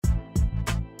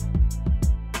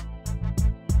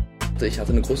ich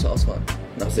hatte eine große Auswahl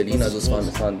nach Berlin. Also es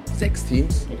waren 6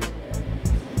 Teams.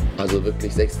 Also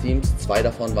wirklich 6 Teams. 2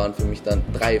 davon waren für mich dann,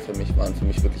 3 für mich waren für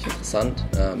mich wirklich interessant.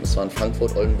 Es waren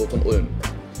Frankfurt, Oldenburg und Ulm.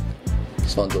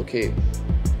 Das waren so, okay,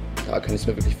 da kann ich es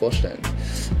mir wirklich vorstellen.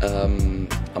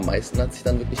 Am meisten hat sich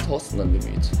dann wirklich Thorsten dann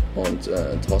bemüht. Und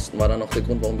Thorsten war dann auch der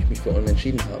Grund, warum ich mich für Ulm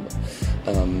entschieden habe.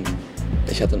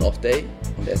 Ich hatte einen Off-Day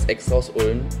und er ist extra aus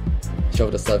Ulm. Ich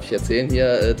hoffe, das darf ich erzählen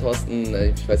hier, Thorsten.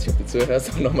 Ich weiß nicht, ob du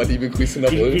zuhörst, aber nochmal liebe Grüße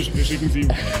nach Ulm. Wir schicken sie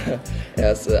ihm.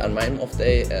 Er ist an meinem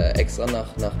Off-Day extra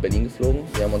nach Berlin geflogen.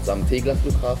 Wir haben uns am Tegeler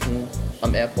Flughafen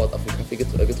am Airport auf dem Café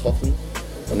getroffen.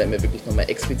 Und er hat mir wirklich nochmal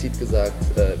explizit gesagt,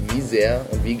 wie sehr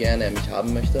und wie gerne er mich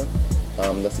haben möchte,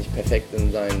 dass ich perfekt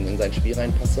in sein Spiel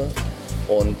reinpasse.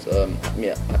 Und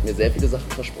hat mir sehr viele Sachen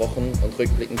versprochen und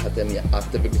rückblickend hat er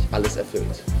wirklich alles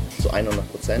erfüllt. Zu 100%.